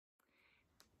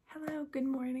Hello, good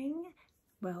morning.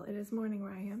 Well, it is morning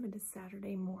where I am. It is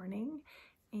Saturday morning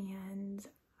and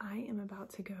I am about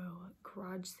to go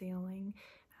garage sailing.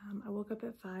 I woke up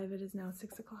at 5. It is now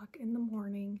 6 o'clock in the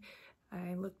morning.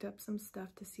 I looked up some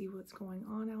stuff to see what's going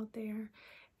on out there,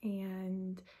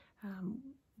 and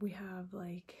we have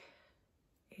like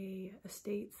a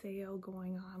estate sale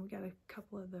going on. We got a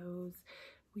couple of those.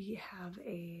 We have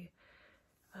a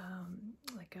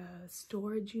like a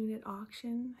storage unit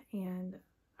auction, and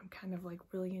I'm kind of like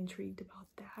really intrigued about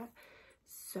that.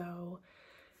 So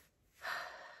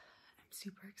I'm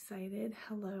super excited.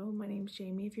 Hello, my name's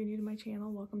Jamie. If you're new to my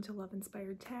channel, welcome to Love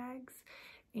Inspired Tags.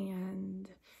 And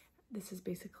this is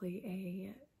basically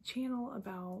a channel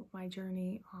about my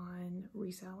journey on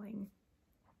reselling.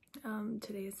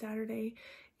 Today is Saturday,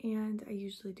 and I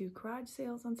usually do garage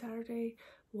sales on Saturday,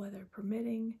 weather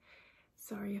permitting.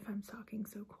 Sorry if I'm talking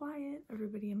so quiet.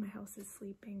 Everybody in my house is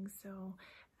sleeping, so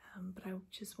but I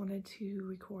just wanted to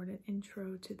record an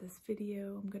intro to this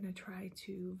video. I'm gonna try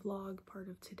to vlog part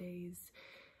of today's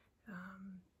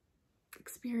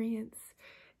experience,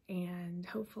 and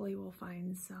hopefully we'll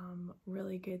find some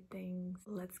really good things.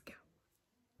 Let's go.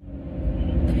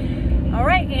 All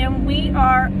right, and we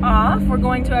are off. We're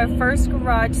going to our first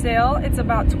garage sale. It's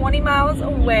about 20 miles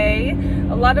away.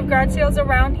 A lot of garage sales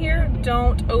around here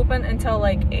don't open until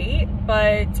like 8,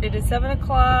 but it is 7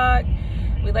 o'clock.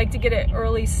 We like to get an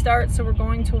early start, so we're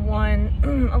going to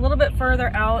one a little bit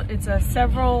further out. It's a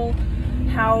several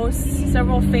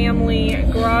family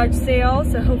garage sale,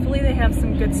 so hopefully they have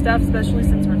some good stuff, especially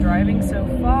since we're driving so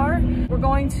far. We're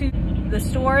going to the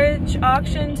storage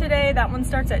auction today. That one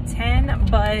starts at 10,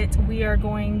 but we are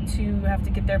going to have to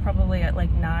get there probably at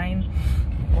like 9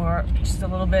 or just a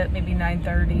little bit, maybe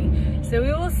 9:30. So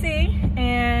we will see,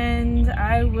 and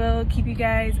I will keep you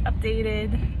guys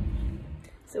updated.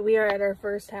 So we are at our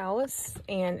first house,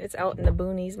 and it's out in the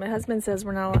boonies. My husband says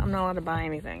I'm not allowed to buy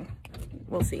anything.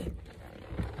 We'll see.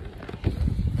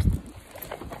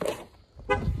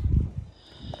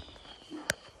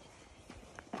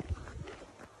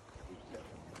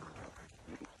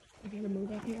 You gonna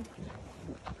move up here?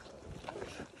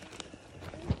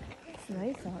 It's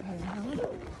nice out here, huh?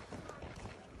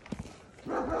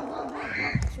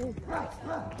 Sure.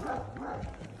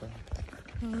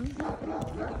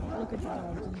 Look at the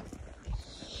dogs.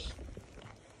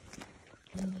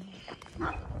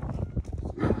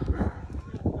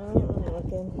 Oh,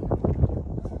 looking.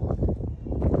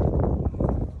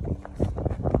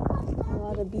 A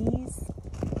lot of bees.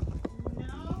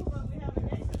 No, but we have a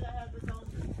neighbor that has his own.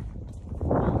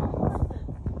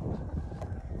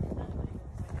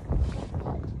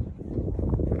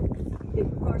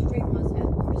 Car Street must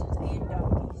have horses and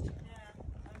donkeys. Yeah,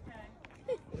 okay.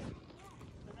 So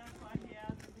that's why he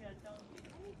asked if we had donkeys.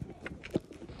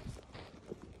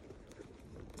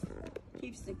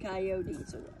 Keeps the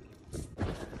coyotes away.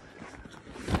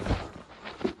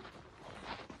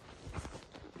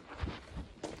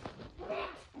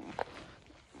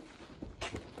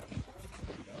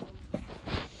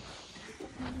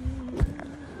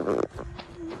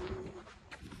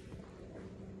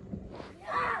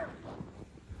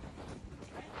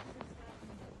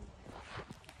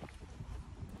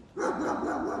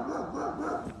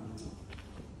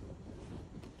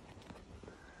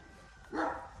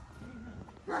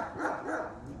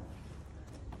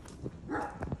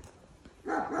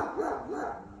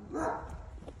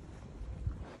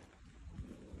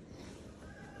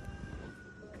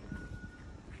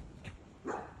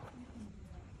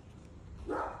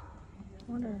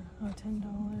 Order, oh, $10.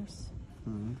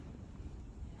 Mm-hmm.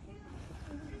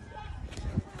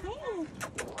 Hey.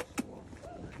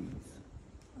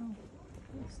 Oh,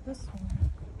 what's this one?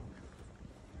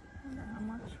 I wonder how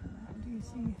much for that. Do you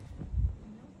see?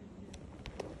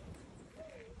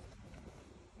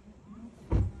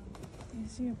 Do you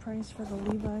see a price for the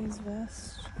Levi's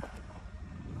vest?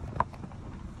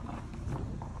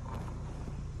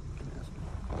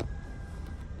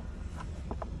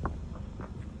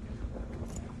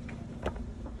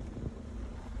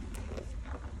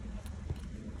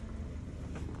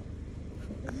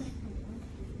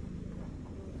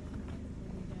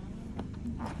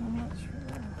 How much for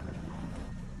that?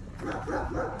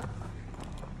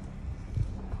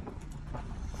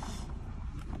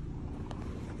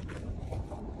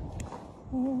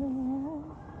 Oh,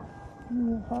 a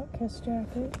Hot Kiss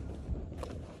jacket.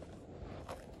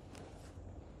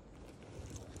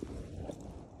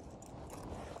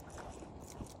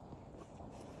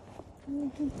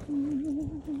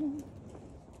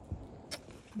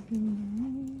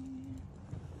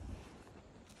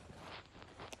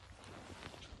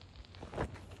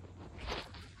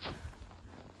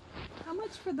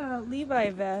 for the Levi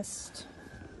vest?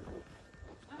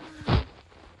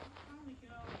 Probably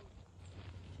go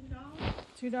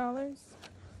 $2. $2?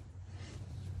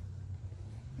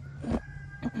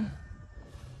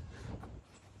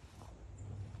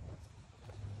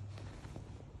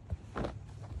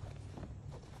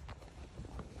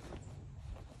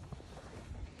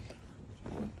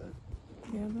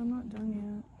 Yeah, but I'm not done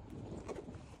yet.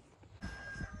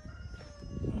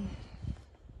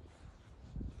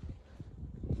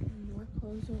 More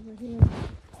clothes over here.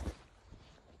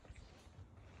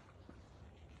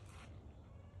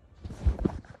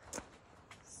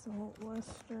 Salt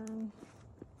Western.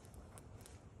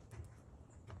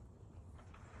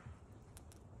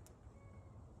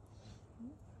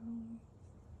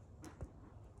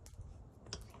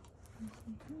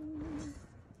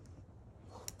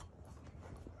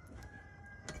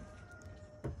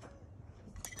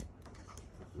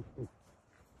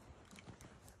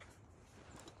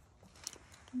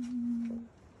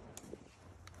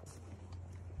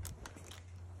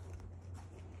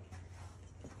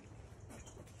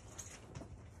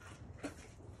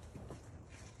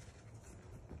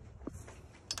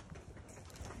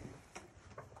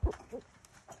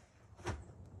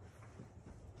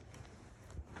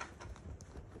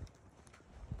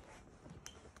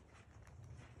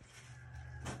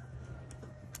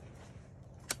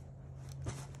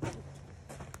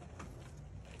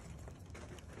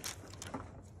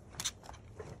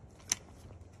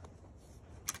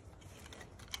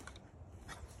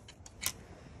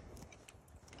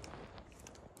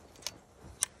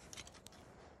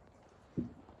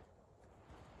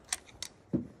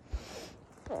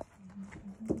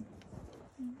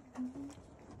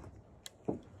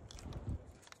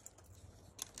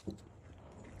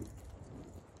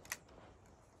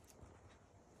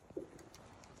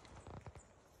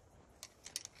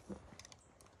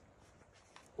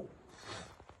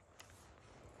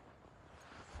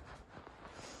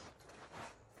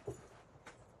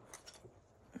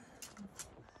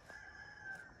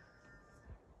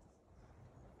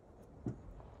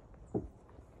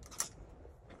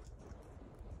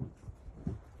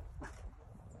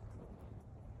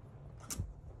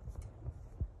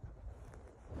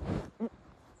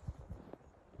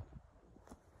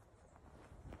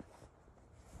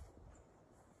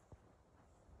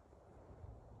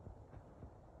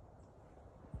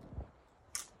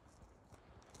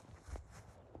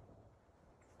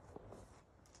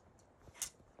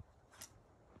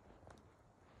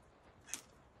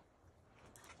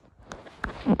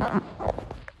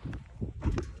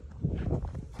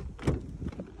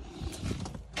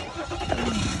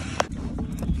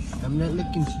 I'm not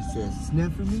looking, she says. It's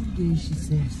not for me today, she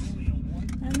says.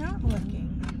 I'm not looking.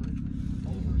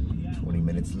 20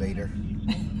 minutes later.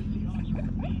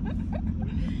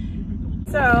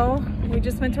 So, we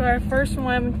just went to our first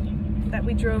one that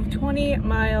we drove 20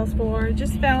 miles for.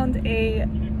 Just found a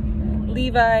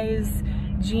Levi's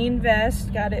jean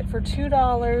vest. Got it for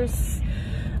 $2.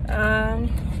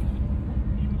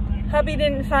 Hubby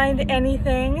didn't find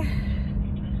anything.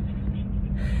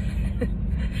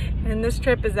 And this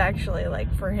trip is actually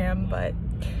like for him, but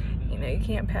you know, you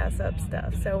can't pass up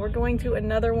stuff. So we're going to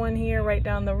another one here right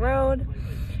down the road.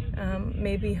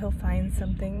 Maybe he'll find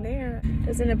something there.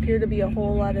 Doesn't appear to be a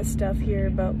whole lot of stuff here,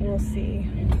 but we'll see.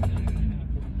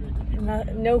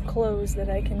 No clothes that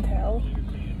I can tell.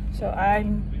 So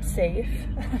I'm safe.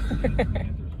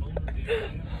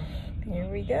 Here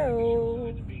we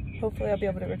go. Hopefully I'll be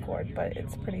able to record, but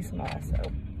it's pretty small, so.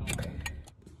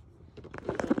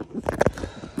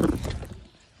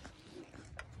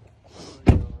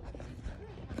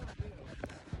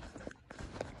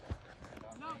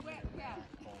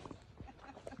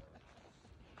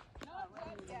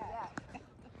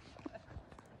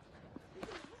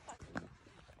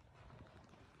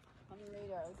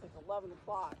 It's like 11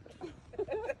 o'clock.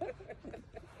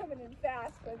 Coming in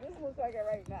fast, but it doesn't look like it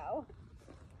right now.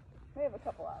 May have a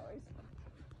couple hours.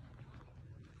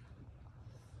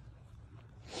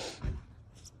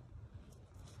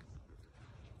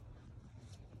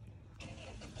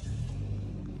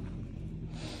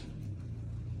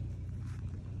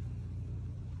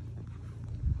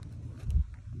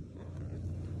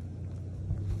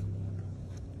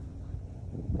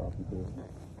 Coffee table.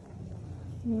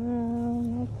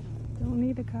 No, don't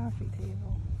need a coffee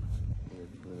table.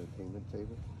 Entertainment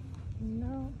table?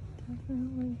 No,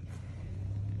 definitely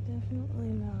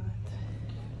not.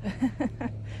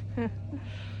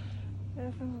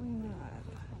 Definitely not.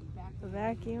 The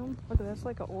vacuum. Look, that's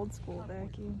like an old school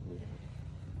vacuum.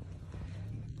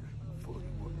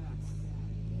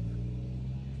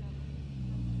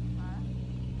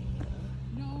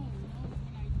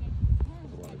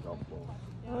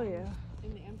 Oh yeah.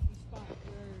 In the empty spot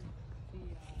where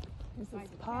This the is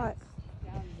a pot.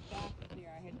 down in the back there,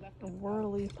 I had left A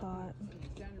whirly pot. some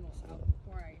general out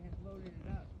before I had loaded it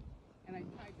up, and I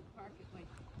tried to park it like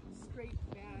straight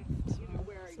back, you know,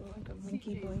 where So like a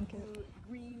monkey CJ's blanket. blue,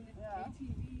 green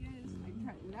ATV is.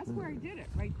 And that's where I did it,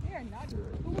 right there. Not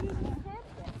who would have want to park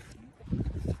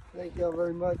there? Thank you all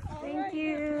very much. Thank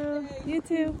you. You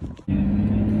too.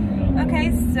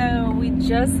 Okay, so we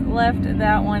just left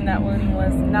that one. That one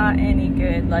was not any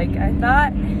good. Like I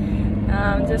thought,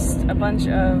 just a bunch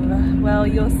of, well,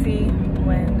 you'll see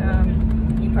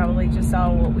when you probably just saw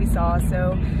what we saw.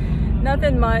 So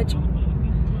nothing much.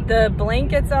 The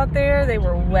blankets out there, they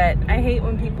were wet. I hate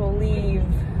when people leave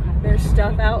their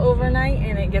stuff out overnight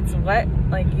and it gets wet.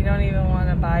 Like you don't even want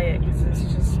to buy it because it's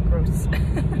just gross.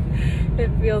 It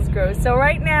feels gross. So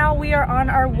right now we are on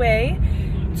our way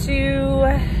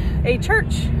to a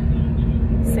church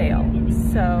sale.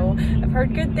 So I've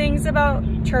heard good things about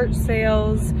church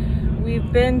sales.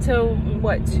 We've been to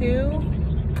what,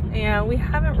 2? And we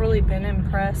haven't really been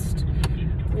impressed.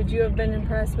 Would you have been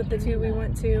impressed with the 2 we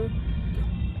went to?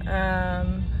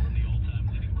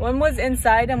 One was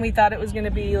inside and we thought it was gonna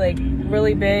be like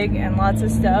really big and lots of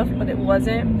stuff, but it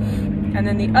wasn't. And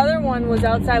then the other one was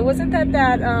outside. Wasn't that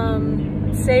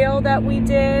sale that we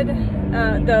did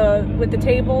with the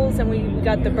tables and we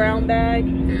got the brown bag?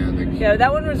 Yeah,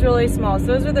 that one was really small. So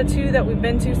those are the 2 that we've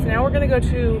been to. So now we're gonna go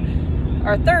to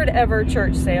our 3rd ever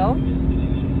church sale.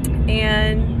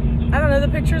 And I don't know, the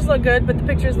pictures look good, but the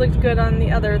pictures looked good on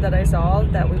the other that I saw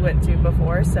that we went to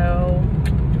before. So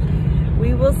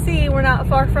we will see. We're not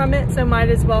far from it, so might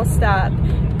as well stop.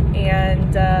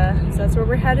 And so that's where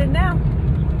we're headed now.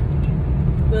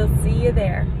 We'll see you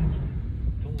there.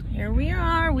 Here we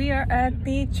are. We are at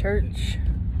the church.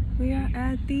 We are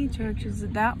at the church. Is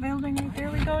it that building right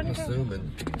there we going to?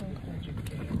 Assuming.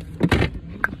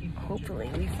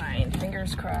 Hopefully we find,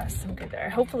 fingers crossed, something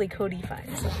there. Hopefully Cody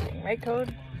finds something. Right,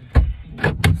 Code?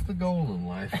 What's the goal in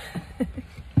life?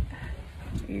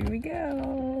 Here we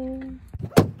go.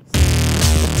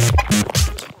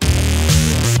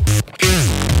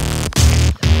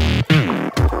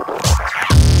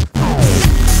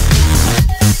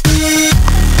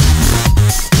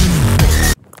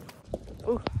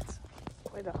 Oh,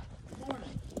 way off.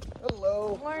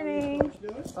 Hello. Morning.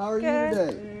 How are Good. you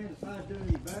today? If I do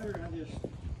any better, I just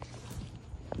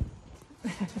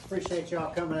appreciate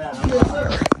y'all coming out. Yes,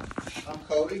 sir. I'm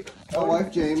Cody. My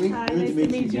wife, Jamie. Hi, Good nice to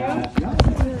meet you guys. Y'all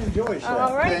really enjoy yourself.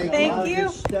 All right, A lot thank of you.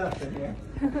 good stuff in here.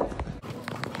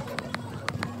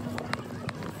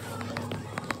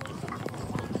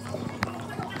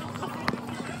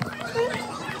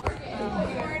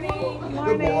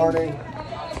 Good morning.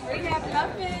 We have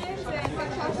muffins and hot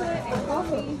chocolate and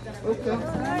coffee. Okay.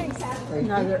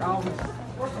 No, they're always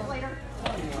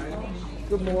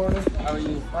Good morning. How are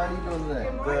you? How are you doing today?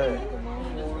 Good.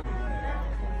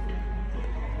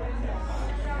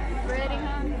 Ready,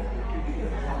 hon?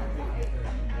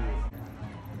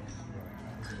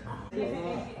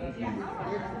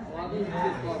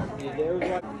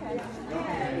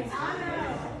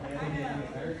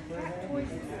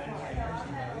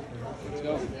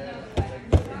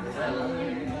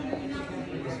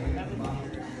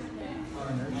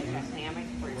 Hammock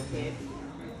for your kid.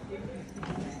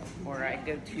 Or I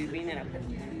go tubing and I put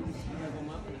two of them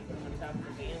up and I put them on top of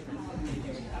the van and on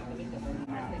top of it.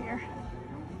 Here.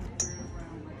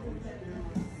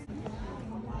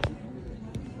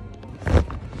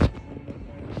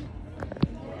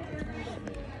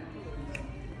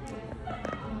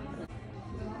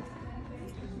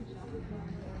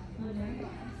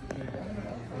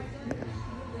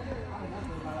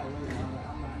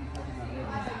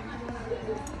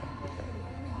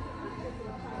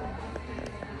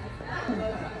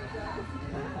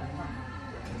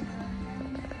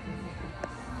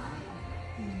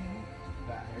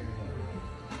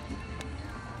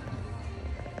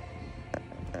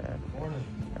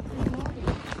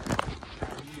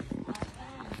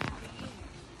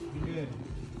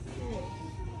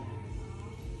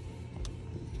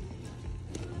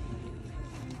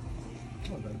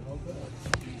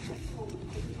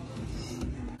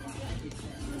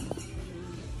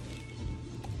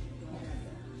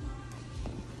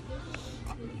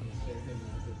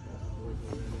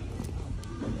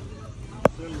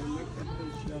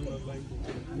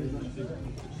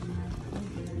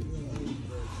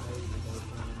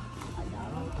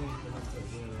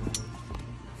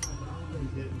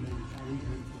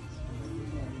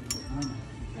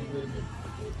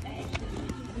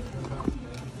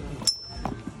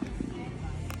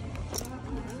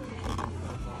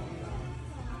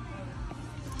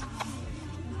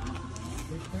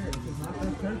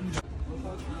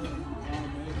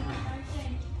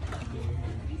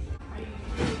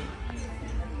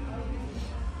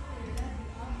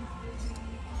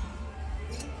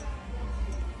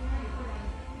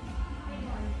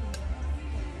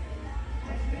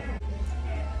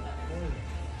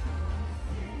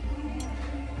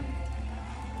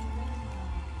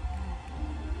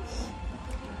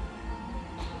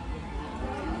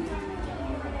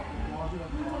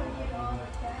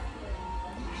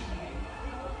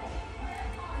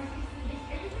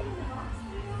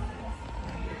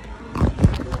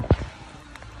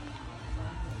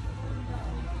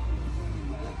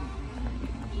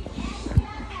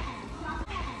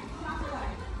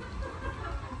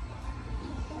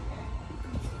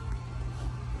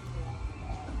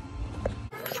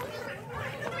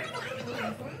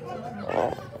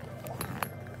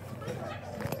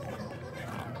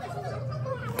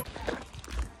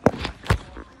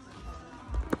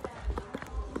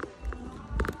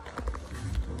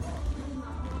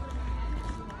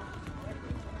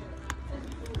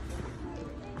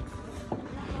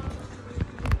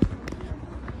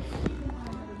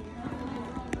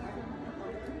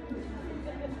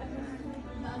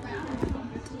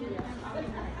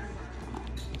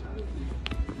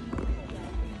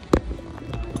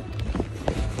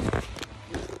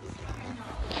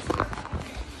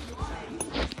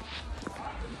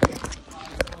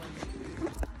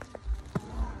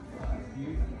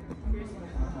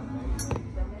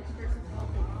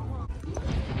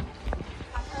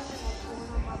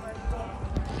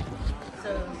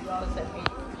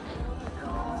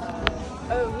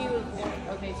 Oh, he was born.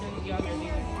 Okay, so he's younger than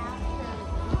you.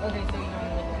 Okay, so he's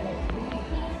younger than you.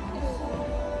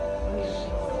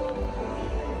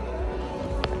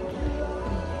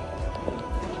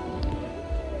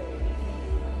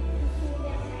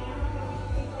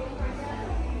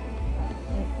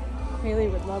 Haley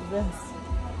would love this.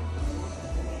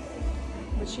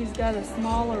 But she's got a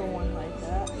smaller one like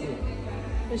that.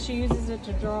 But she uses it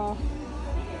to draw.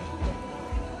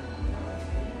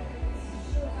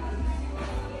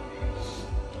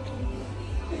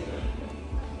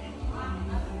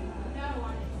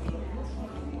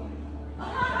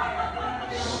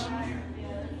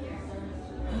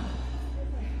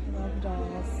 Love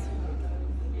dolls.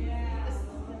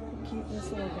 How cute this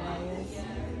little guy is.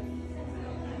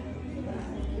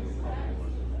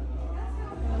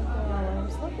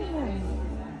 Dollars. Look at him.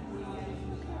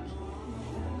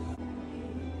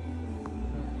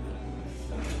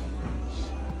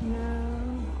 No,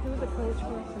 it was a coach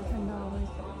for $10.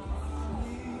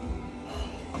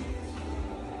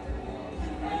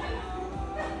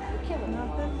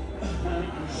 Nothing.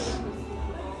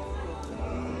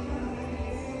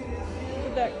 Look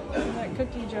at that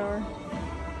cookie jar.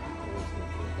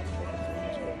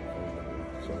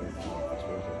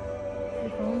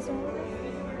 Your phone's on?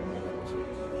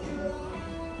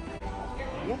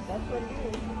 Yep, that's what it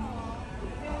is.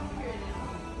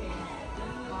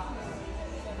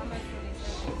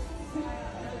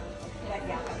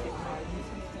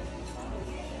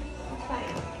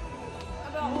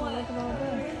 Oh, look at all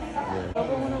this.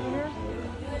 Over one over here.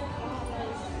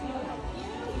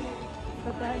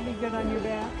 But that'd be good on your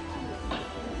back.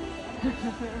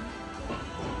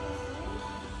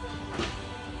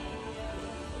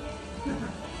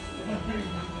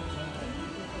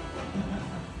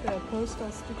 The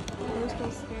postal scale.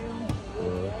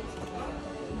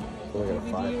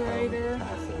 DVD writer.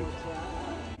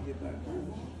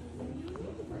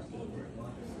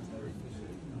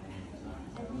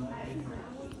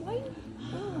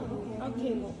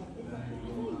 Okay.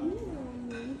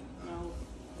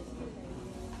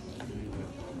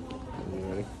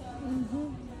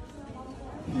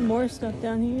 More stuff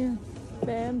down here,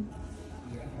 babe.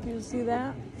 You see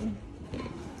that?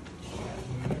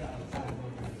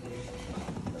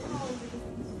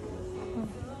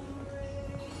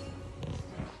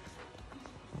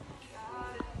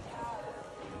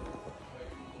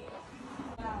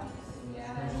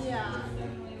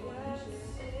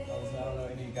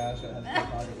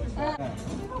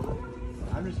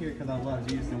 I'm just here because I love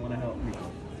Jesus and want to help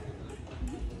people.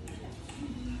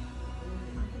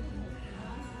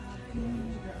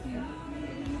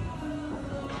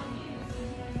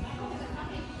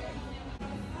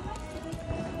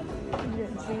 You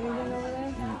didn't see anything over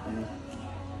there?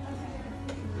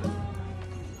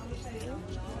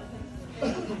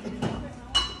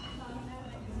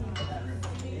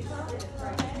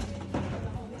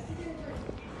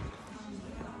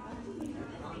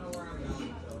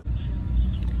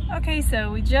 Okay,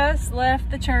 so we just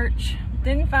left the church.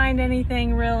 Didn't find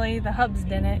anything really. The hubs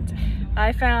didn't.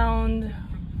 I found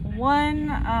One,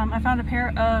 I found a pair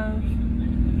of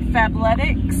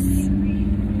Fabletics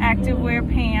activewear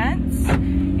pants,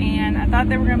 and I thought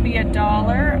they were gonna be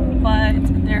 $1, but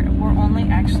they were only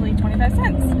actually 25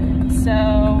 cents.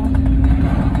 So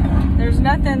there's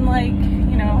nothing like,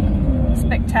 you know,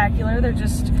 spectacular. They're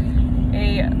just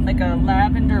like a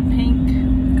lavender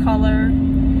pink color,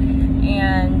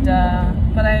 and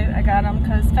but I got them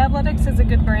because Fabletics is a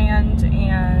good brand,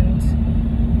 and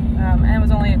it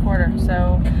was only $0.25.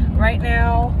 So right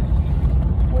now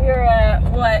we're at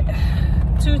what,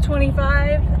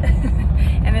 $2.25,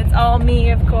 and it's all me,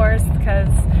 of course,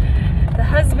 because the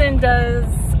husband does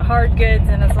hard goods,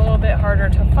 and it's a little bit harder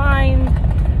to find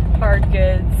hard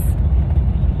goods.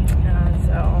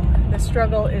 So the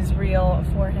struggle is real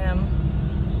for him.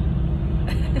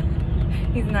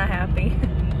 He's not happy.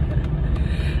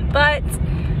 But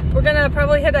we're gonna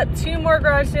probably hit up 2 more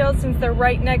garage sales since they're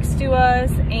right next to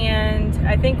us, and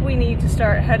I think we need to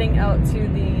start heading out to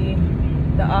the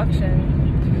auction,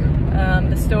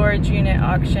 the storage unit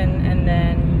auction, and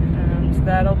then so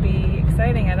that'll be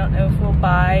exciting. I don't know if we'll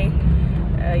buy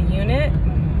a unit.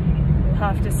 We'll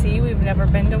have to see. We've never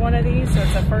been to one of these, so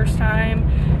it's the first time,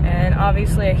 and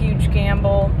obviously a huge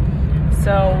gamble.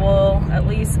 So we'll at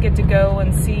least get to go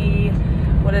and see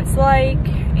what it's like,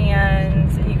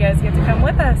 and you guys get to come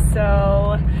with us.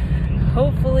 So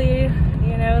hopefully,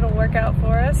 you know, it'll work out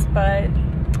for us, but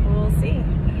we'll see.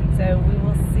 So we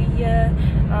will see you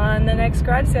on the next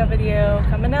garage sale video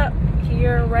coming up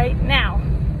here right now.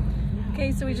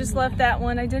 Okay, so we just left that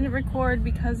one. I didn't record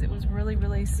because it was really,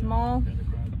 really small.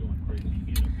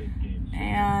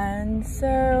 And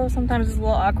so sometimes it's a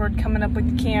little awkward coming up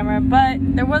with the camera, but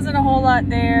there wasn't a whole lot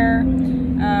there.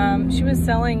 She was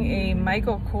selling a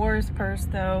Michael Kors purse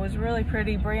though. It was really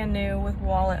pretty, brand new with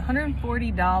wallet,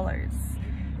 $140.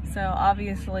 So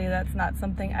obviously that's not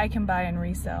something I can buy and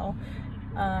resell.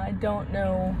 I don't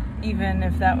know even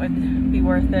if that would be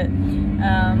worth it.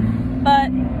 But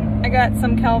I got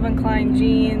some Calvin Klein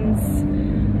jeans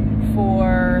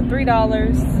for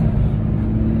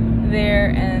 $3 there,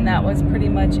 and that was pretty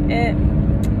much it.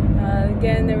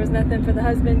 Again, there was nothing for the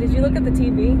husband. Did you look at the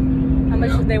TV? How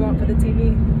much did they want for the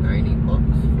TV? $90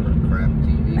 for a crap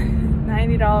TV.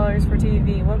 $90 for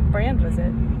TV. What brand was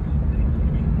it?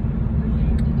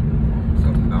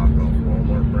 Some knockoff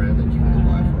Walmart brand that you can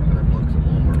buy for $100 at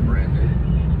Walmart branded.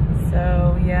 So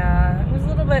yeah, it was a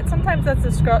little bit, sometimes that's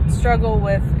the struggle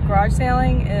with garage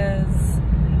selling is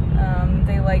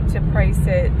they like to price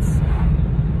it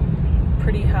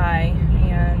pretty high,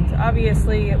 and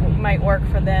obviously it might work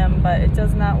for them, but it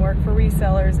does not work for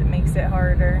resellers. It makes it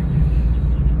harder,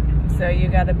 so you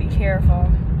got to be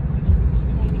careful.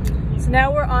 So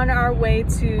now we're on our way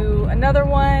to another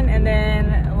one, and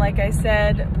then like I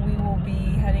said, we will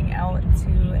be heading out to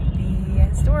the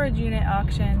storage unit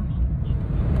auction.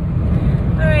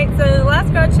 Alright, so the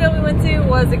last garage sale we went to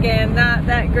was, again, not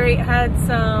that great. Had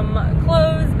some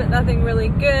clothes, but nothing really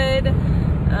good.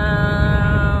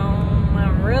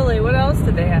 Really, what else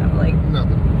did they have? Like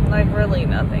Nothing. Like really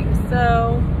nothing.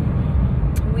 So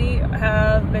we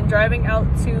have been driving out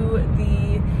to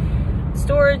the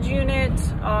storage unit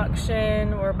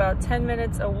auction. We're about 10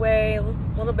 minutes away, a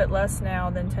little bit less now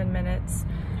than 10 minutes.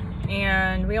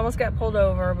 And we almost got pulled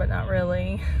over, but not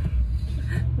really.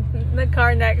 The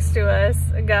car next to us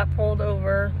got pulled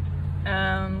over.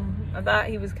 I thought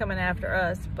he was coming after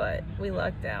us, but we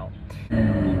lucked out.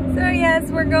 So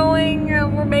yes, we're going,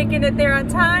 we're making it there on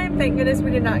time. Thank goodness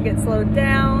we did not get slowed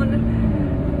down.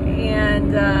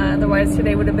 And otherwise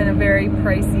today would have been a very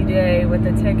pricey day with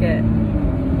the ticket.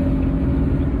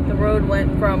 The road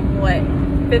went from what,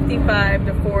 55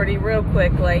 to 40 real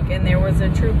quick, like, and there was a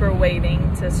trooper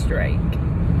waiting to strike.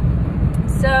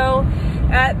 So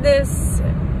at this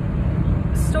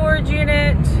storage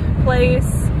unit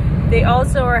place, they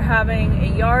also are having a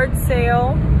yard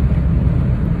sale.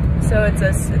 So it's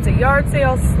a yard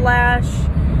sale slash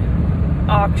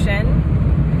auction,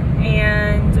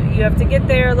 and you have to get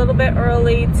there a little bit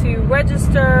early to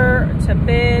register, to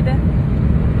bid,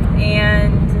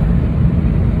 and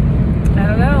I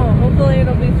don't know, hopefully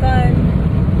it'll be fun.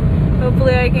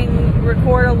 Hopefully I can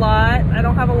record a lot. I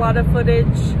don't have a lot of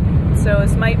footage, so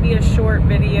this might be a short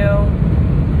video.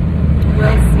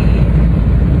 We'll see.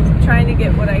 So I'm trying to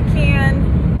get what I can.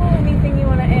 Anything you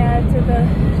want to add to the...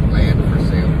 Land for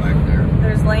sale back there.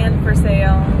 There's land for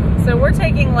sale. So we're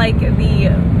taking like the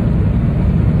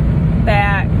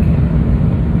back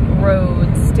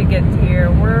roads to get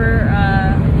here. We're,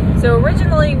 so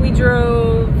originally we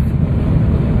drove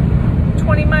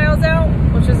 20 miles out,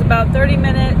 which is about 30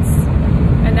 minutes.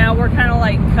 And now we're kind of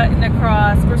like cutting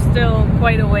across. We're still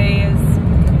quite a ways.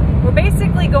 We're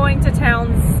basically going to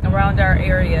towns around our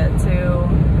area to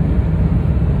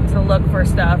look for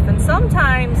stuff. And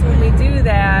sometimes when we do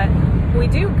that, we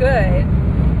do good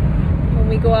when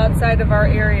we go outside of our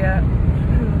area.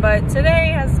 But today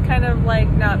has kind of like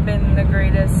not been the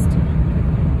greatest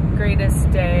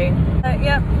day.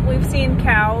 Yep, we've seen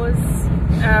cows.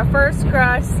 First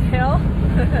garage sale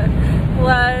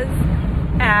was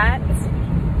at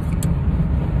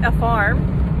a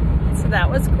farm, so that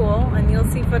was cool, and you'll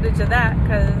see footage of that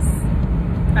because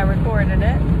I recorded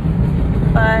it.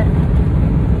 But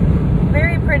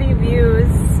very pretty views.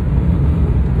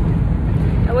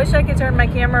 I wish I could turn my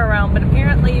camera around, but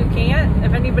apparently you can't.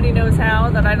 If anybody knows how,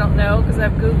 that I don't know, because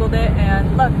I've Googled it.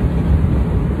 And look,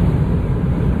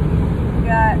 we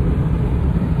got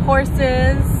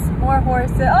horses, more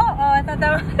horses. Oh, I thought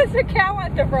that was a cow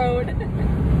at the road.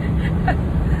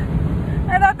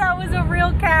 I thought that was a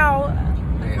real cow.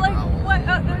 It's like, what?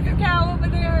 Oh, there's a cow over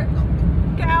there.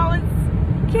 Cows.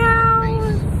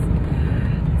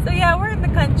 So yeah, we're in the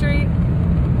country.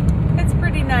 It's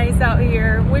pretty nice out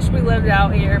here. Wish we lived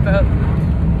out here, but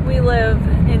we live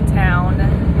in town.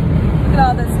 Look at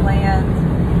all this land.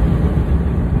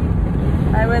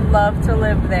 I would love to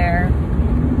live there.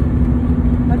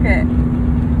 Look at,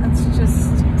 it's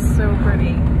just so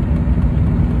pretty.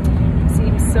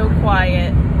 Seems so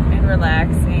quiet and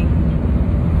relaxing.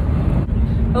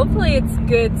 Hopefully it's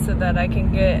good so that I can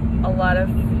get a lot of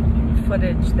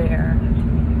footage there.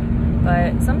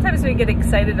 But sometimes we get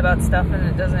excited about stuff and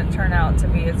it doesn't turn out to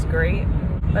be as great.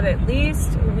 But at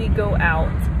least we go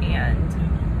out and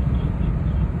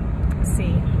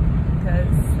see,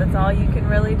 because that's all you can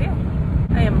really do.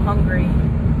 I am hungry.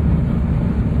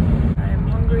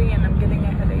 And I'm getting a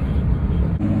headache.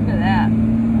 Look at that.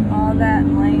 All that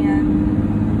land.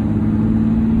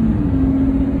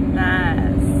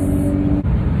 Nice.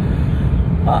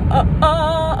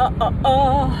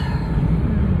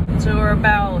 So we're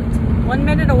about 1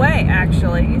 minute away,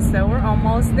 actually. So we're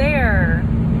almost there.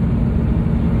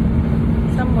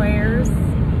 Somewheres.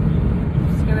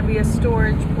 It's gonna be a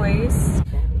storage place.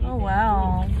 Oh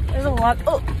wow. There's a lot.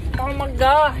 Oh my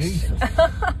gosh.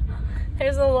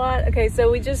 There's a lot. Okay,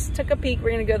 so we just took a peek. We're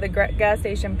gonna go to the gas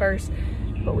station first,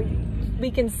 but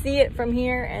we can see it from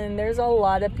here, and there's a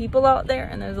lot of people out there,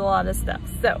 and there's a lot of stuff.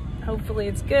 So hopefully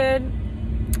it's good.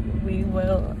 We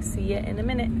will see it in a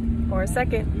minute or a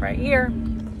second right here.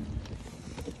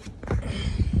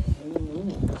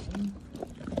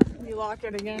 You lock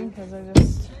it again because I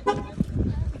just.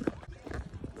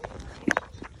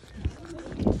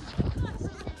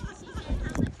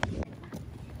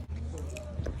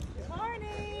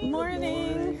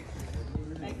 Morning.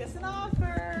 Make us an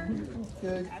offer.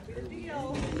 Good. Happy to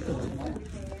deal.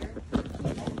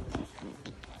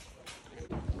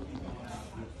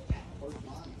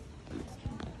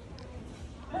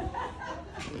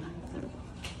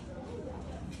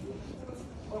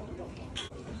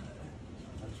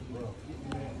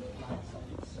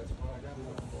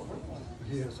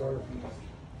 Yes, sir.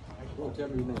 Well, tell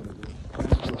me your name again.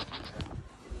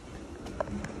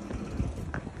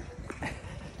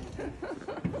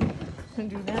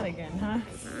 Do that again, huh?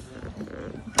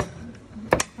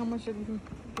 How much did you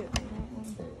get for that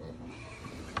one?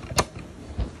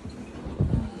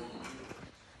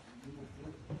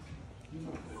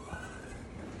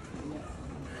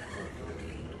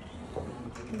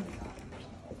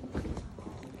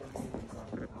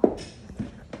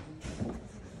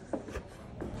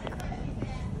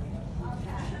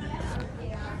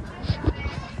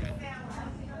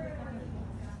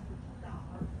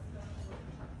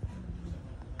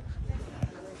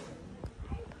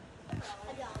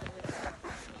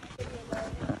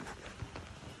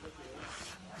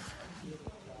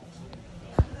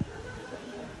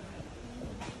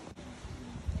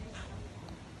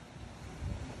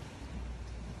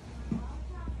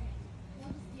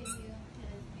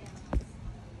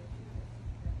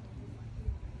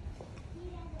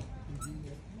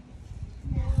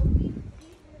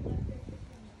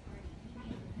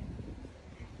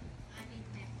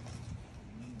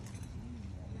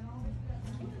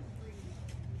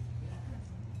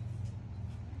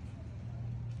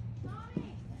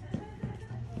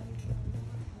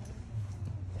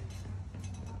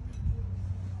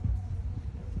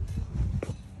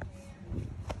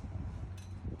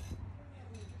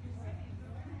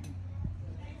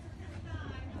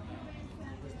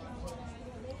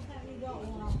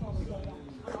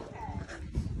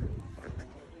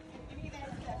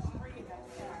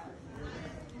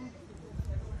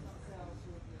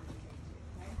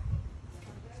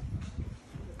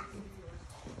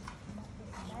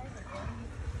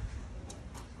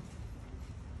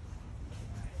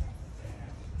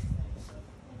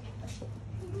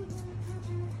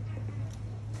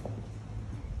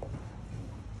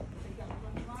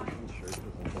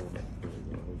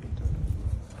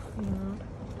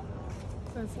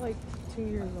 like 2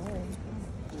 years old.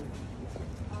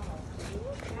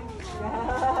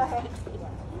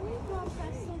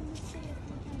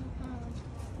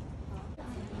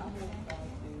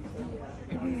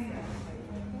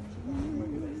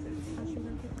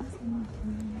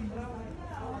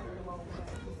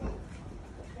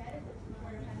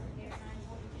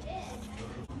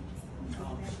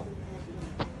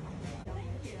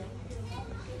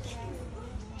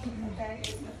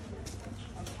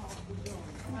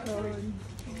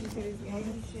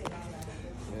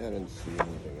 Yeah, I didn't see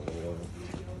anything in the oven.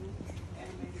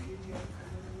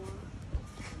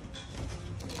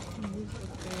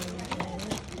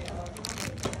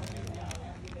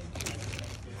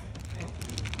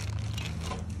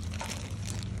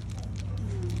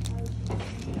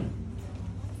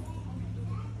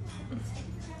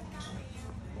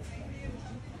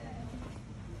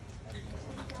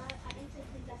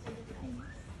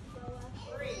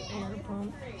 Air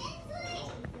pump.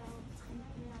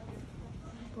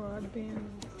 Broadband.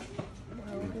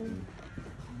 Welder.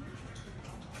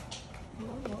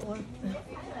 What was that?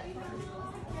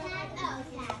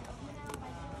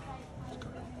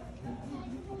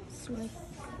 Swiss.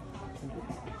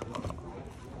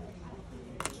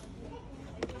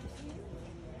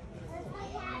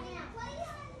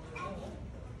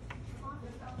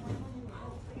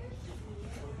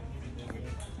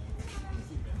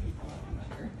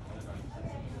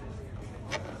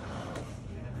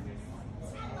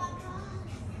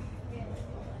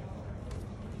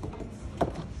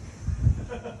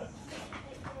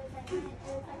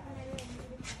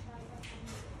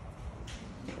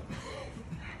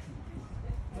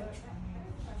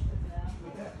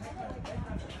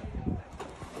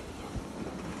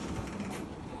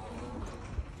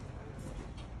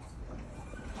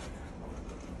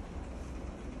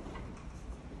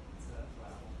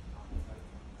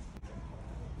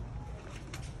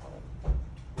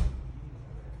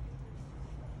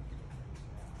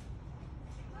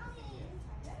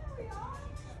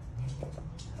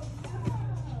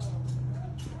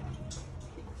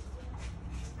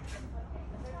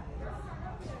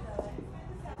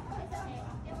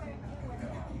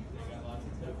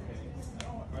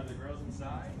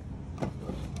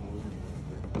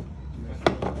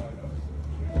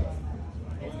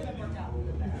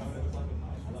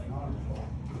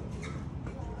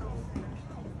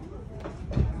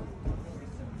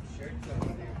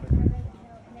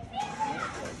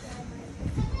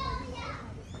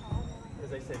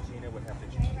 Because I said Gina would have to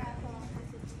change.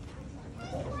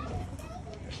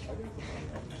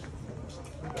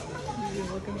 Did you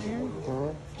look in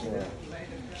there? Yeah.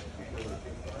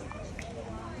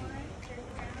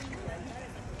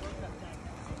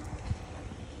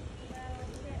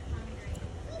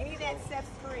 Any of that stuff's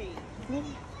free.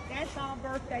 That's all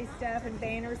birthday stuff and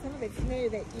banners. Some of it's new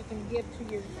that you can give to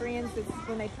your friends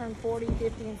when they turn 40,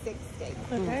 50, and 60.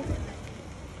 Okay.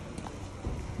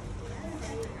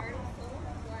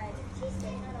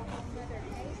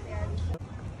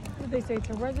 What did they say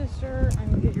to register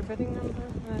and get your bidding number,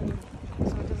 and so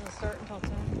it doesn't start until 10.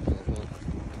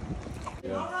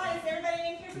 All right, is everybody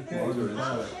in here for this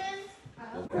auction?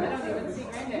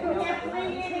 We have 3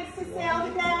 units to sell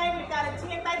today. We've got a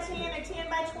 10 by 10, a 10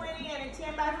 by 20, and a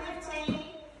 10 by 15.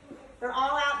 They're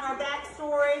all out in our back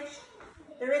storage.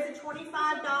 There is a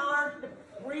 $25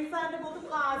 refundable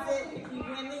deposit if you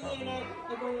win the unit.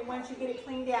 Once you get it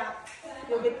cleaned out,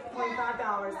 you'll get the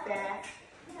 $25 back.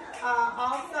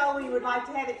 Also, we would like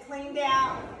to have it cleaned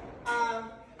out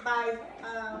by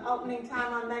opening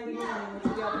time on Monday morning, which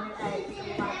will be open at 8. So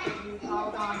we'd like to be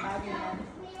called on by then.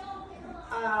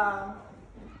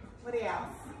 What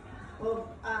else? Well,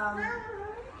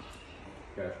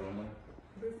 Cash only?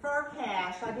 prefer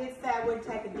cash. I did say I would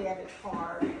take a debit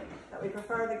card, but we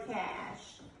prefer the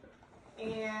cash.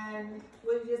 And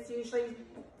we just usually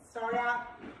start out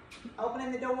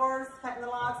opening the doors, cutting the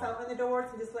locks, opening the doors,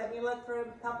 and just letting you look for a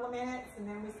couple of minutes, and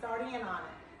then we start in on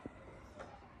it.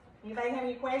 Anybody have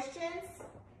any questions?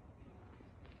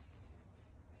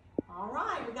 All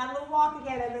right, we got a little walk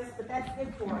ahead of us, but that's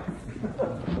good for us.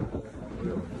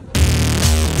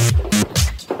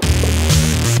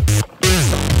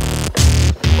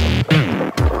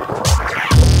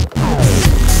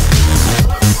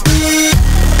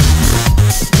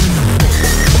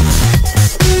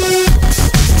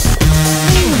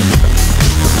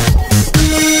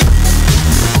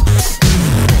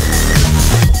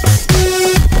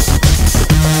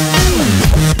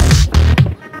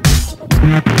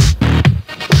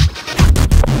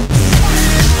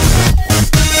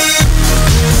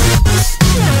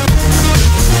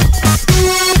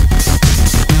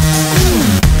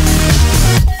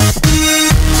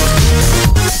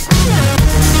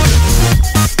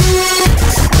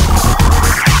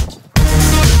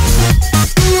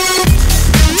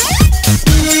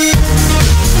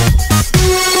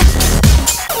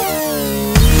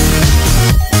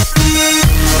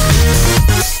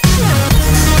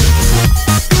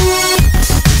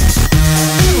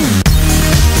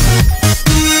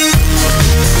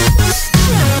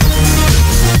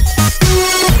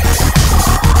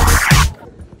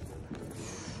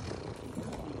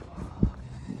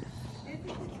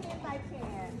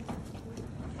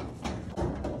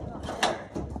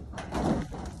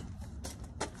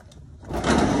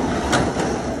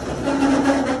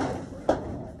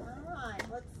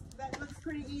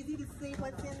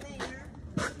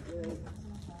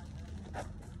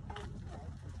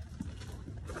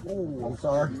 Oh, I'm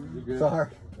sorry. Sorry.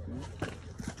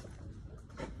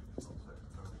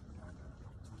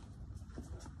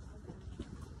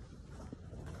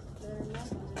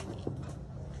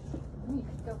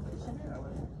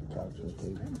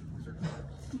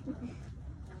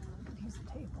 Here's a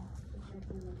table.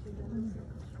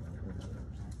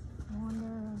 I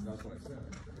wonder if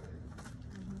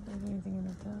there's anything in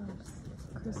the tubs.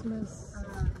 Christmas.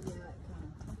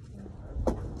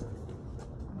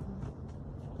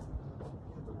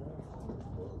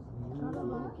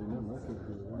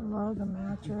 Love the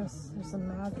mattress. There's some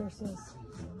mattresses.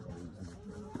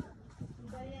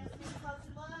 Anybody else need a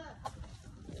closer look?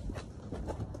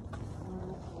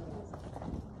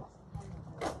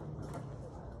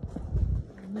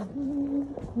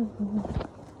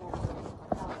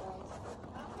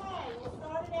 Okay, we'll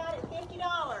start it out at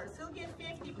 $50. Who'll give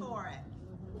 50 for it?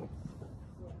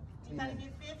 Anybody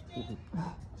give 50?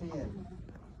 10. Okay,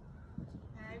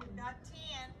 we've got 10.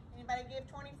 Anybody give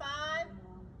 25?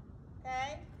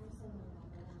 Okay.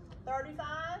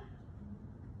 35?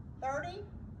 30?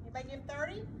 Anybody give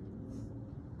 30?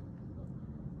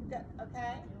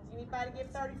 Okay. Anybody give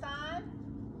 35?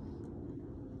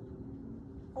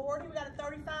 40? We got a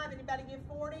 35. Anybody give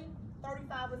 40?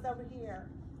 35 was over here.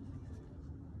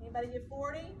 Anybody give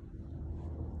 40?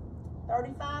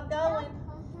 35 going.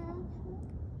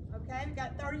 Okay, we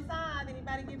got 35.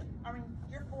 Anybody give,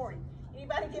 you're 40.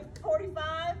 Anybody give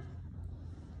 45?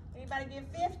 Anybody give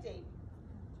 50?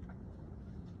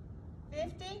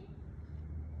 50?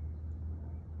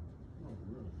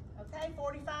 Okay,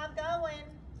 45 going.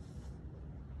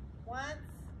 Once,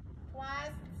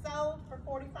 twice, sold for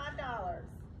 $45.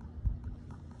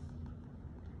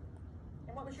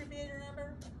 And what was your bidder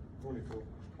number? 24.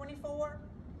 24?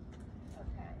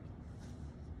 Okay.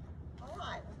 All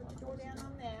right, we'll put the door down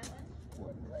on that one.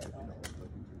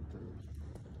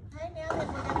 Okay, now that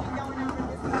we're going to be going over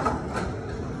this.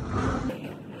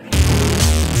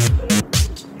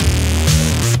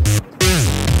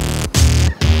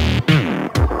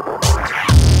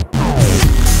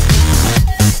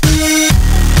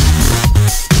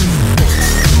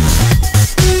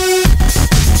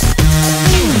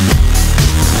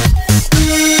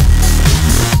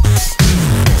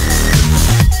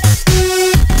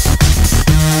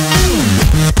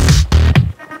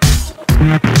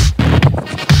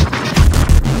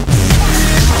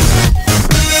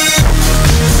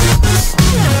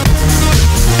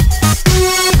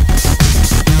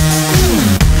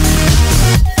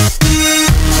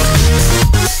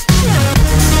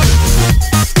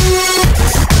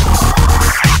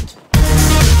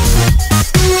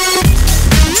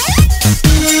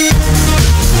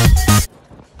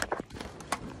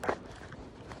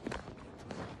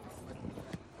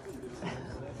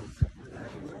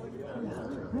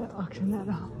 Auction that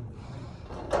off.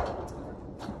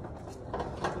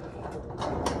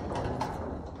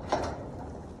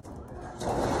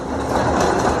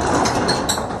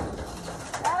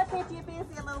 That'll keep you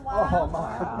busy a little while. Oh, my.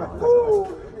 Woo!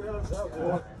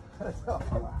 Fantastic.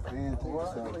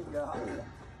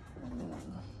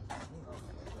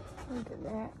 Look at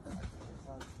that.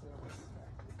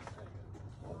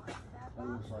 I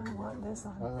want this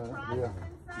on. Yeah.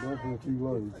 Nothing too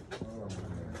low.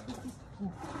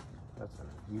 That's a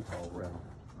Utah rim.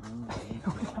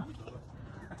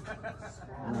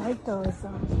 I like those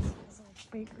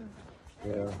speakers.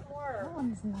 Yeah. That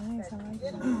one's nice. I like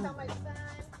Didn't that. so much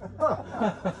time.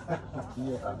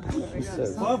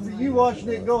 Well, for you watching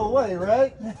it go away,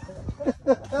 right?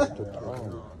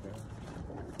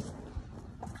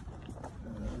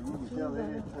 Tell they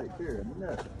didn't take care of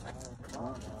nothing.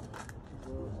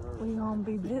 We gonna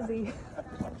be busy.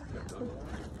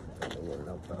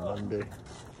 Monday.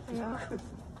 Yeah.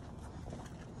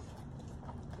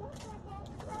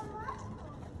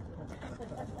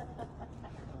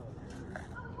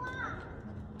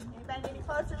 Anybody need a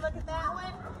closer look at that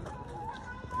one?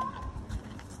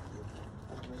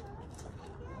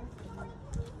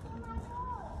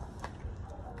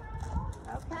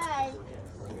 Okay.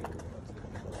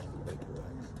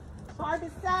 Hard to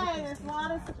say. There's a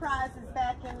lot of surprises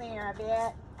back in there, I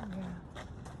bet. Yeah.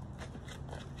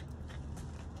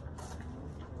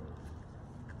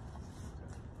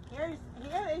 Here,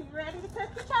 you ready to cook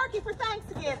your turkey for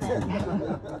Thanksgiving?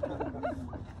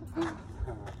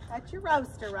 That's your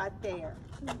roaster right there.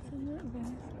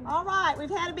 All right, we've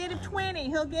had a bid of 20.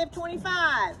 He'll give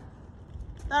 25.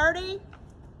 30?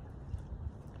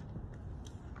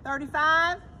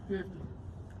 35? 50.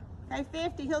 Okay,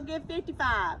 50. He'll give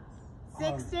 55.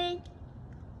 60?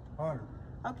 100.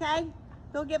 Okay,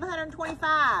 he'll give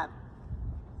 125.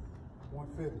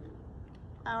 150.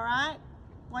 All right,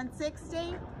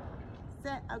 160?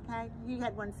 Set, okay. You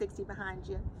had 160 behind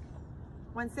you.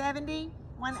 170,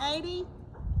 180,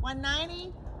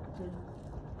 190.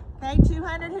 Okay,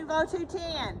 200, who go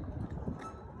 210?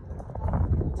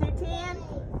 210.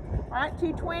 All right,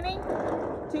 220,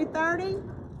 230,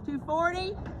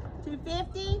 240,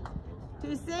 250,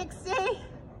 260.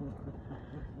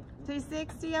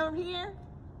 260 over here.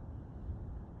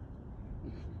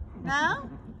 No?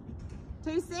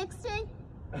 260?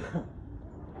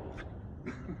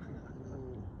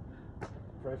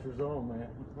 Pressure's on, man.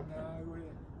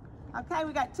 Okay,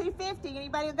 we got 250.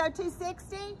 Anybody will go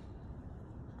 260?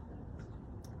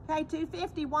 Okay,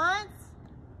 250 once.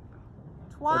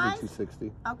 Twice.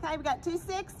 260. Okay, we got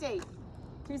 260.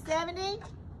 270.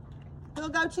 Who'll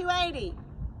go 280?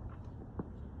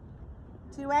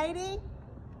 280.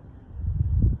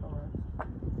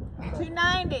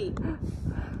 290.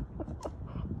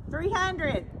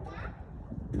 300.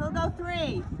 Who'll go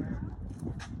 3?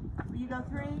 You go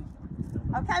 3?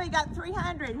 Okay, we got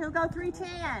 300. Who'll go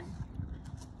 310?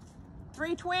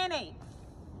 320.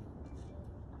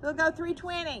 Who'll go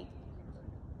 320?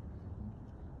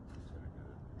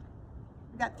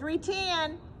 We got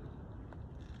 310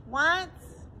 once,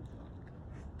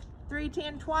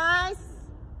 310 twice.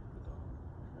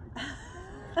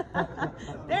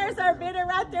 There's our bidder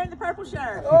right there in the purple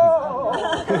shirt.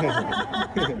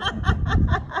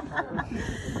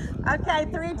 Okay,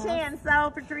 310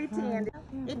 sold for 310.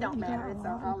 It don't matter. It's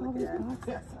all look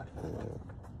good.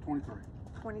 23.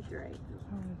 23.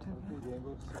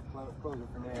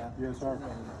 Yes, sir.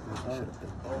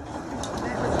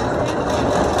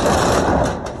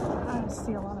 I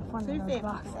see a lot of fun in those 250.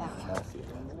 boxes.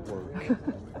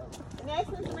 The next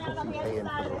one's around on the other Paying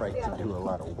side for of Frank this to building. do a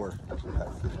lot of work.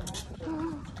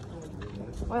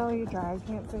 Well, you tried.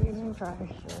 Can't say you didn't try.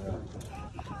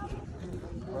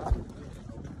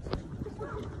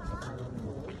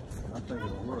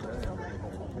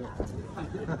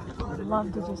 I'd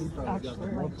love to just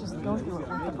actually like just go through it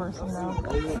with the person though.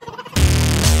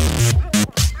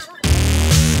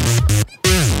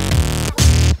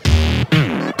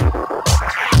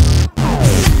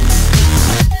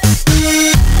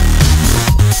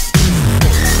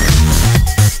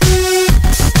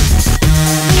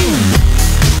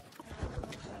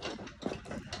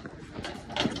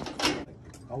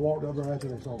 I walked up there after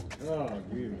they sold it. Oh,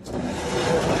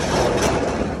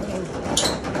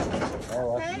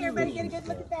 Okay, everybody get a good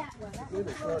look at that one. That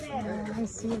looks a little better. I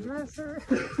see a dresser.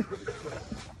 But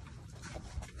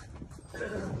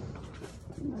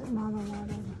not a lot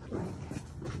of like.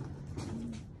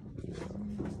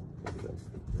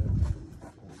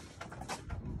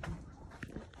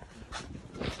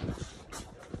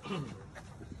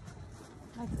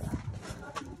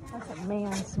 That's a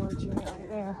man storage unit right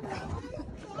there.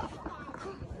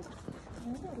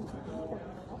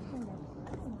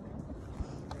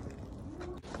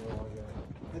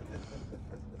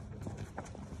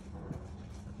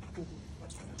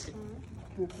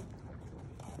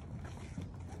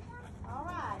 All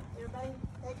right, everybody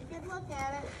take a good look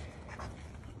at it.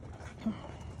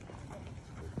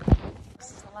 This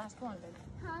is the last one, baby.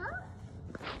 Huh?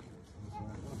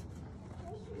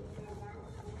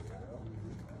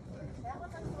 That one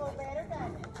looks a little better,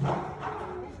 doesn't it?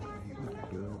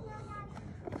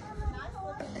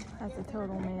 That's a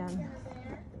total man.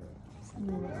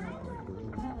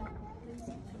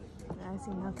 I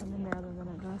see nothing in there other than a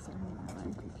dresser.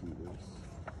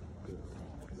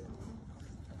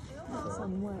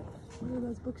 Some what? What are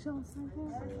those bookshelves right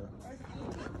there?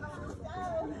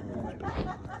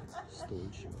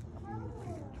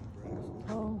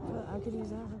 Oh, but I could use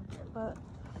that, but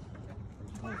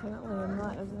definitely I'm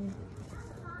not as in.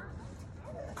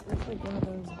 It's like one of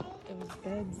those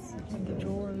beds, like the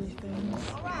drawers things.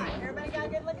 All right, everybody got a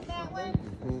good look at that one?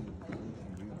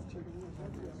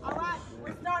 All right,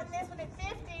 we're starting this one at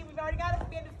 50. We've already got a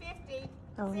bid of 50.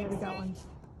 Oh, here we got one.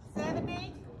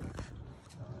 70.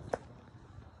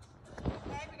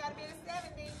 Okay, we got a bid of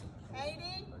 70.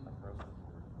 80.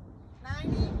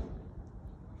 90.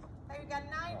 Okay, we got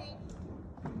 90.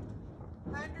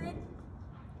 100.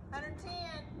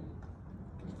 110.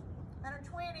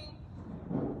 120.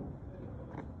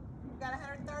 We got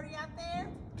 130 out there.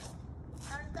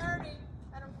 130.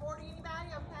 140, anybody?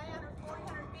 Okay, 140,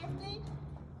 150.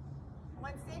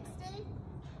 160.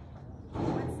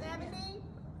 170.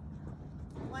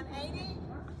 180.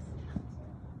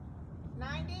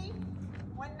 90.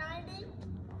 190.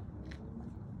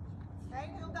 Okay,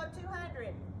 who'll go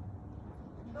 200?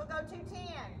 Who'll go 210?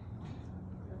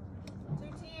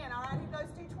 210, all right, who goes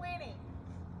 220?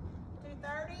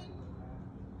 230?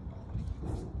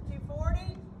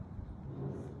 240?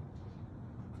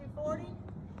 240?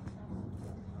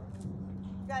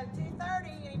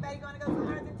 Anybody gonna go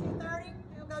higher than 230?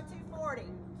 Who'll go 240?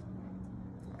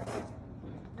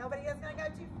 Nobody else gonna go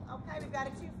okay, we've got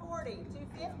a 240.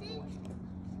 250?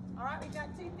 All right, we've got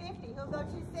 250. Who'll go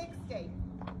 260?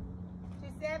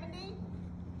 270?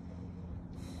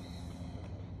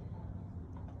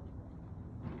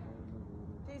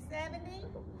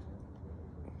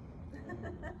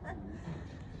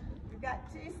 We've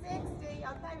got 260.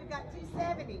 Okay, we've got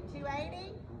 270.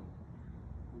 280?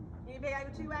 Anybody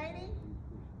over 280?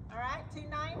 All right,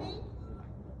 290?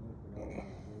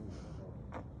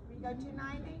 We go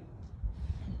 290?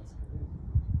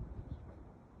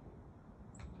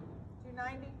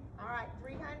 290? All right,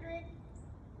 300?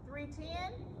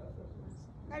 310?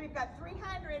 Okay, we've got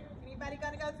 300. Anybody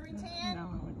gonna go 310? No,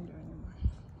 I wouldn't do it anymore.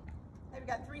 Okay, we've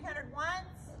got 300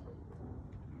 once,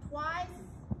 twice.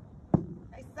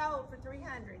 They sold for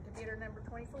 300 to bidder number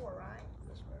 24, right?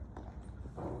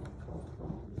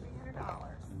 $300.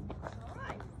 All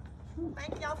right.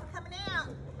 Thank y'all for coming out.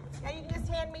 Now you can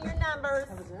just hand me your numbers.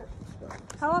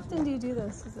 How often do you do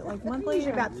this? Is it like monthly?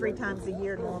 Usually or about 3 times a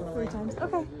year normally. 3 times.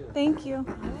 Okay, thank you.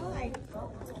 All right.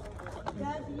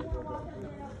 Doug, do you want to walk over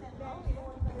there and open that back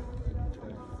door?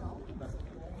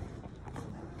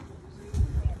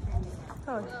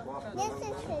 Oh, This is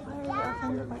his dad.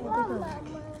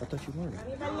 I thought you wanted it.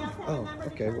 Anybody else have a Oh, number?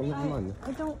 okay. Well, never mind.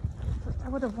 I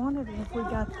would have wanted it if we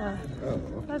got the. Oh,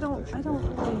 I don't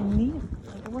really need it.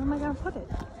 Like, where am I gonna put it?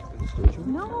 the storage unit?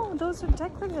 No, those are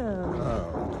decorative.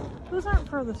 Oh, Those aren't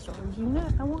for the storage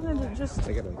unit. I wanted it just.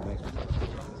 I got a nice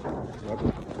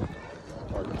one.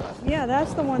 Yeah,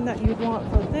 that's the one that you'd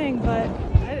want for the thing, but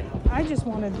I just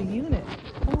wanted the unit.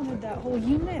 I wanted that whole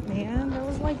unit, man. There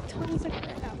was like tons of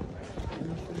crap.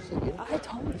 I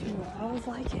told you. I was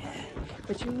like, yeah,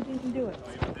 but you didn't do it.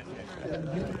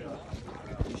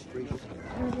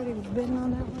 Everybody was bidding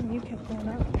on that one. You kept going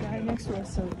up. The guy next to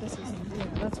us, so this is, yeah,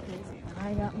 that's crazy. And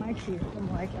I got my cue.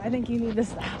 I'm like, I think you need to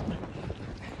stop.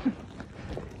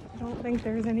 I don't think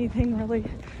there's anything really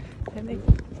that they. You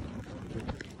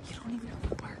don't even know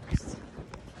if it works.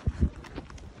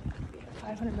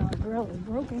 $500 grill is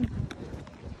broken.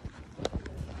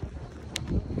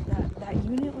 That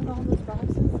unit with all those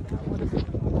boxes, that would have been.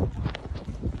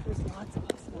 There's lots of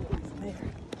possibilities there.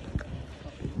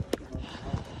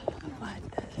 But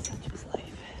such is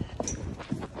life.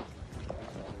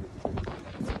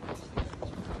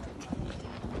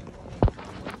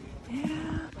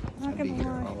 Yeah, not gonna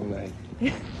lie. All night.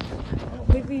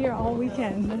 We'd be here all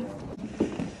weekend.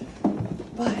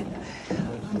 But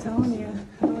I'm telling you,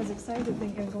 I was excited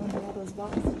thinking of going to all those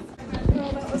boxes.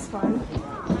 Well, that was fun.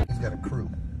 He's got a crew.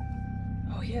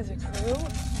 Oh, he has a crew?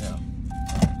 Yeah.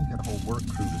 He's got a whole work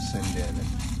crew to send in. And,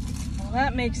 Well,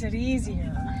 that makes it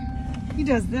easier. He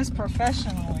does this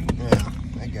professionally. yeah,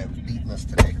 that guy was beating us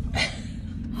today.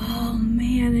 Oh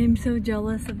man, I'm so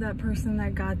jealous of that person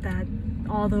that got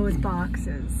all those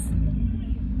boxes.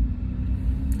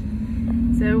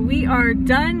 So we are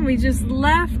done. We just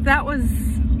left. That was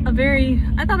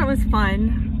I thought it was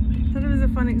fun. I thought it was a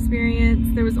fun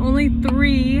experience. There was only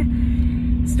 3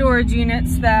 storage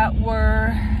units that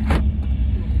were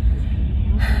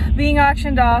being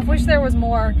auctioned off. Wish there was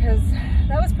more, because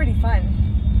that was pretty fun.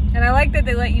 And I like that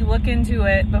they let you look into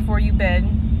it before you bid.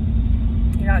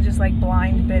 You're not just like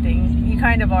blind bidding. You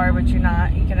kind of are, but you're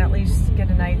not. You can at least get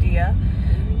an idea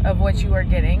of what you are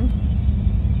getting.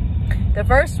 The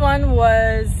first one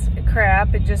was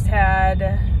crap. It just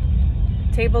had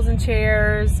tables and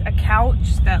chairs, a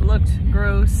couch that looked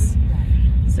gross.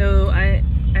 So I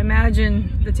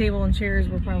imagine the table and chairs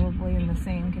were probably in the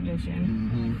same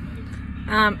condition.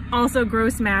 Also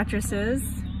gross mattresses.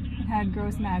 It had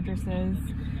gross mattresses.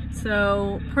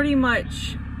 So pretty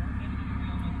much,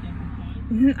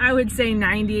 I would say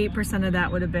 98% of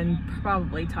that would have been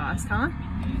probably tossed, huh?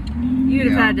 You'd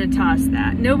have had to toss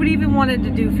that. Nobody even wanted to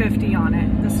do 50 on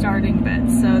it, the starting bid.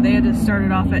 So they had to start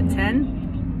it off at 10.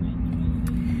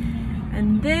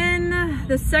 And then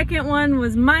the second one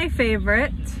was my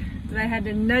favorite, that I had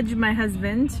to nudge my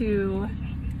husband to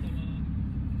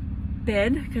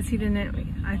bid, because he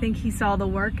didn't, I think he saw the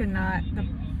work and not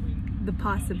the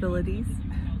possibilities.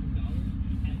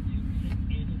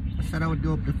 I said I would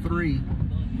go up to 3.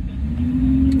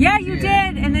 Yeah, you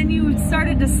did, and then you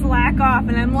started to slack off,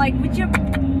 and I'm like, would you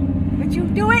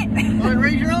do it? Well,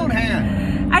 raise your own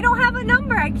hand. I don't have a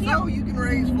number. I can't. So you can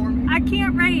raise for me. I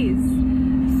can't raise.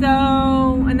 So,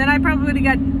 and then I probably would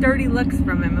have got 30 looks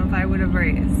from him if I would have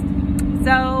raised.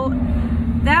 So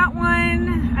that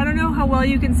one, I don't know how well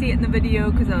you can see it in the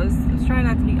video, because I was trying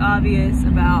not to be obvious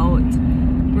about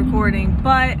recording,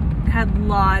 but had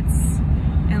lots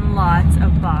and lots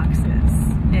of boxes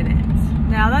in it.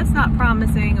 Now that's not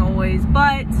promising always,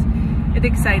 but it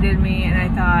excited me, and I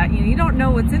thought, you don't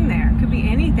know what's in there. It could be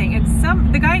anything. And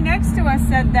the guy next to us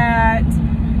said that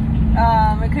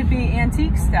it could be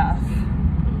antique stuff.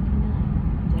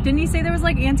 Didn't he say there was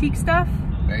like antique stuff?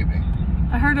 Maybe.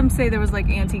 I heard him say there was like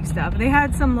antique stuff. They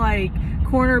had some like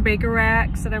corner baker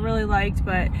racks that I really liked,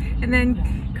 and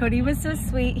then Cody was so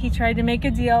sweet. He tried to make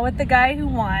a deal with the guy who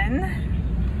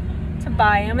won to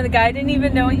buy him, and the guy didn't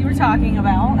even know what you were talking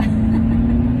about.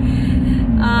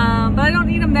 But I don't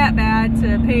need them that bad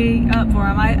to pay up for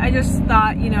them. I just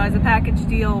thought, as a package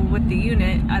deal with the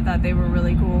unit, I thought they were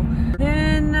really cool.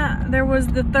 Then there was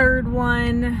the third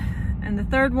one, and the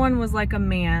third one was like a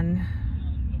man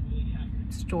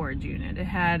storage unit. It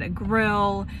had a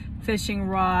grill, fishing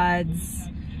rods,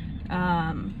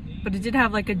 but it did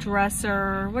have like a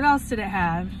dresser. What else did it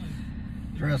have?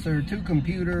 Dresser, 2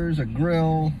 computers, a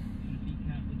grill,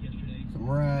 some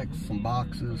racks, some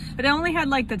boxes. But it only had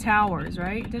like the towers,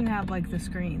 right? It didn't have like the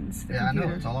screens. Yeah, I know.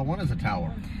 It's all I want is a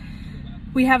tower.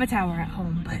 We have a tower at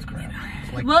home, but It's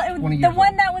like well, the 20 years one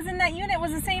old. that was in that unit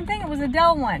was the same thing. It was a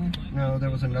Dell one. No, there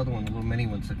was another one, a little mini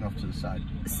one sitting off to the side.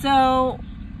 So,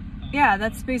 yeah,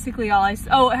 that's basically all I.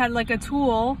 Oh, it had like a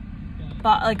tool,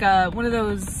 but like one of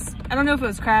those. I don't know if it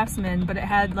was Craftsman, but it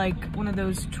had like one of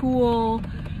those tool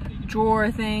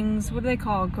drawer things. What do they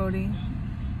call it, Cody?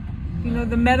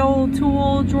 The metal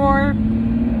tool drawer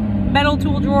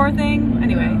thing.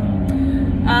 Anyway,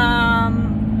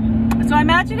 so I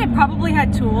imagine it probably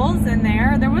had tools in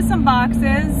there. There was some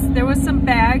boxes. There was some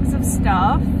bags of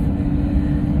stuff.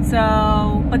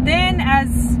 So, but then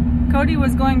as Cody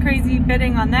was going crazy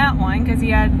bidding on that one, because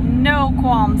he had no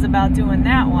qualms about doing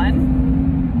that one.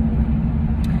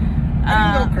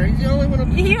 I didn't go crazy. I only went up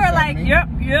to You were like,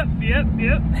 270.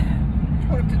 yep.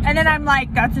 And then I'm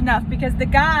like, that's enough, because the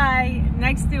guy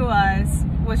next to us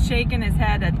was shaking his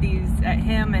head at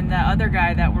him and the other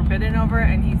guy that were bidding over it,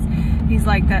 and he's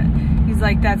like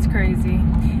that's crazy.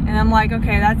 And I'm like,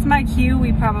 okay, that's my cue.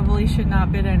 We probably should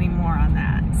not bid anymore on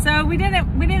that. So we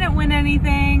didn't win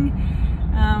anything.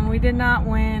 We did not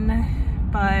win,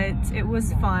 but it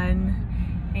was fun,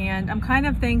 and I'm kind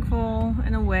of thankful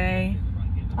in a way.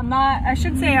 I'm not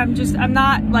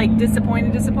like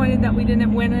disappointed that we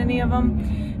didn't win any of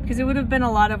them, because it would have been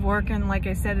a lot of work, and like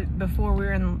I said before,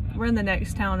 we're in the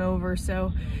next town over,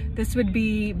 so this would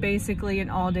be basically an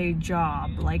all-day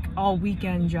job, like all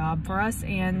weekend job for us,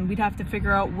 and we'd have to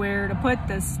figure out where to put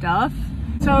this stuff.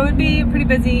 So it would be pretty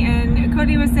busy. And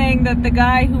Cody was saying that the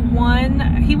guy who won,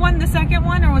 he won the second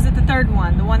one, or was it the third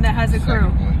one, the one that has a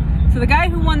crew? So the guy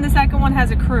who won the second one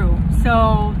has a crew,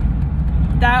 so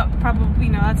that probably,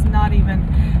 that's not even,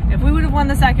 if we would have won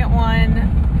the second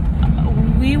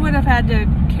one, we would have had to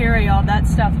carry all that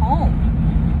stuff home.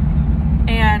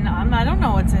 And I don't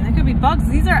know what's in it. It could be bugs.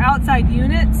 These are outside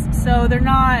units, so they're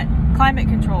not climate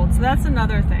controlled. So that's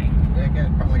another thing. They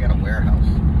probably got a warehouse.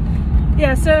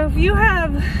 Yeah, so if you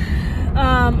have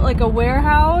like a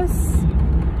warehouse,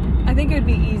 I think it'd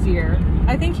be easier.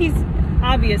 I think he's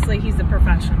a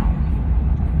professional,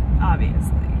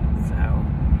 obviously. So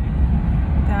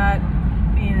that,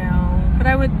 but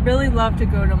I would really love to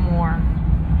go to more,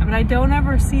 but I don't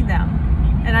ever see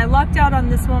them. And I lucked out on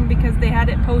this one because they had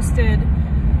it posted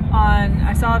on,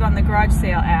 I saw it on the garage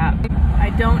sale app. I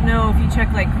don't know if you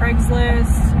check like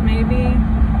Craigslist, maybe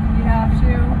you have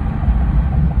to.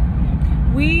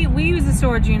 We use a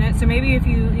storage unit, so maybe if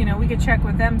we could check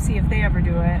with them, see if they ever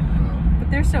do it. But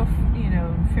they're so,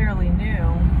 fairly new.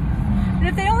 And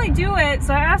if they only do it,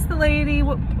 so I asked the lady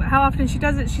how often she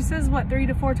does it. She says, 3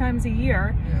 to 4 times a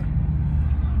year. Yeah.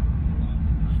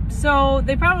 So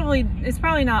it's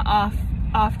probably not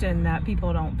often that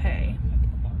people don't pay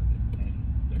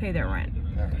their rent.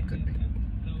 It could be.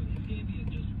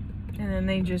 And then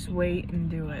they just wait and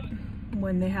do it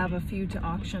when they have a few to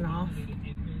auction off.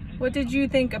 What did you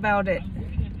think about it?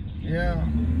 Yeah.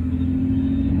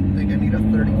 I think I need a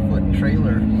 30-foot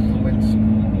trailer to win.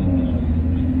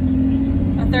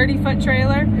 A 30-foot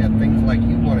trailer? Yeah, things like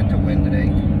you wanted to win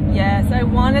today. Yes, I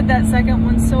wanted that second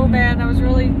one so bad. I was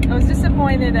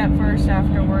disappointed at first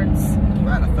afterwards.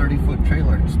 I had a 30-foot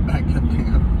trailer, just back that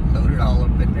thing up, load it all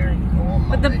up in there, and go on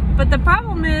my way. But the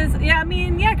problem is,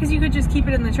 because you could just keep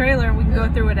it in the trailer and we can go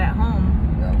through it at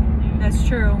home. Yeah. That's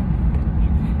true.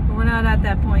 But we're not at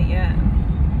that point yet.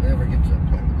 If we ever get to the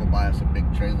point, we'll go buy us a big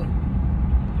trailer.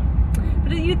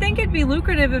 But you think it'd be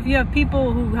lucrative if you have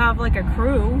people who have like a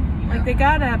crew? Like they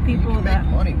gotta have people you can that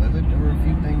make money with it. There were a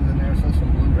few things in there, some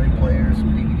Blu-ray players,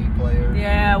 some DVD players.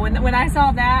 Yeah, when I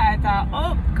saw that, I thought,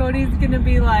 oh, Cody's gonna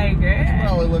be like, He's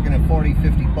probably looking at $40,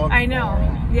 $50 I know, for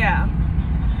them. yeah.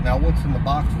 Now, what's in the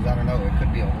boxes, I don't know. It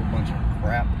could be a whole bunch of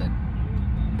crap that...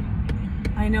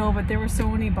 I know, but there were so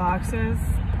many boxes.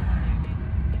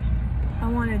 I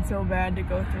wanted so bad to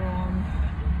go through them.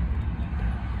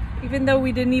 Even though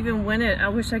we didn't even win it, I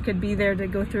wish I could be there to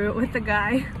go through it with the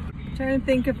guy. I'm trying to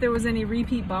think if there was any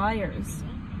repeat buyers.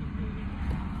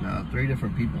 No, 3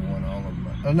 different people won all of them.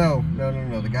 Oh, no.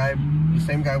 The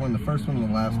same guy won the first one and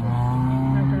the last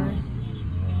one. Okay.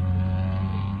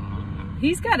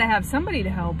 He's got to have somebody to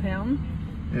help him.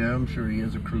 Yeah, I'm sure he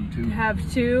has a crew too. To have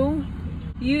 2?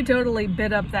 You totally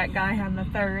bit up that guy on the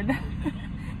 3rd.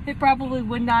 It probably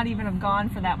would not even have gone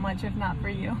for that much if not for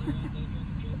you.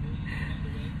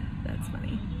 That's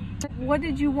funny. What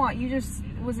did you want?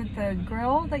 Was it the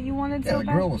grill that you wanted so bad?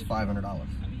 Yeah, the grill was $500.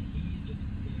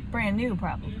 Brand new,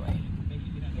 probably.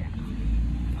 Yeah.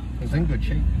 It was in good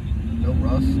shape. No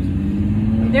rust.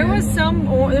 There was some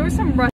rust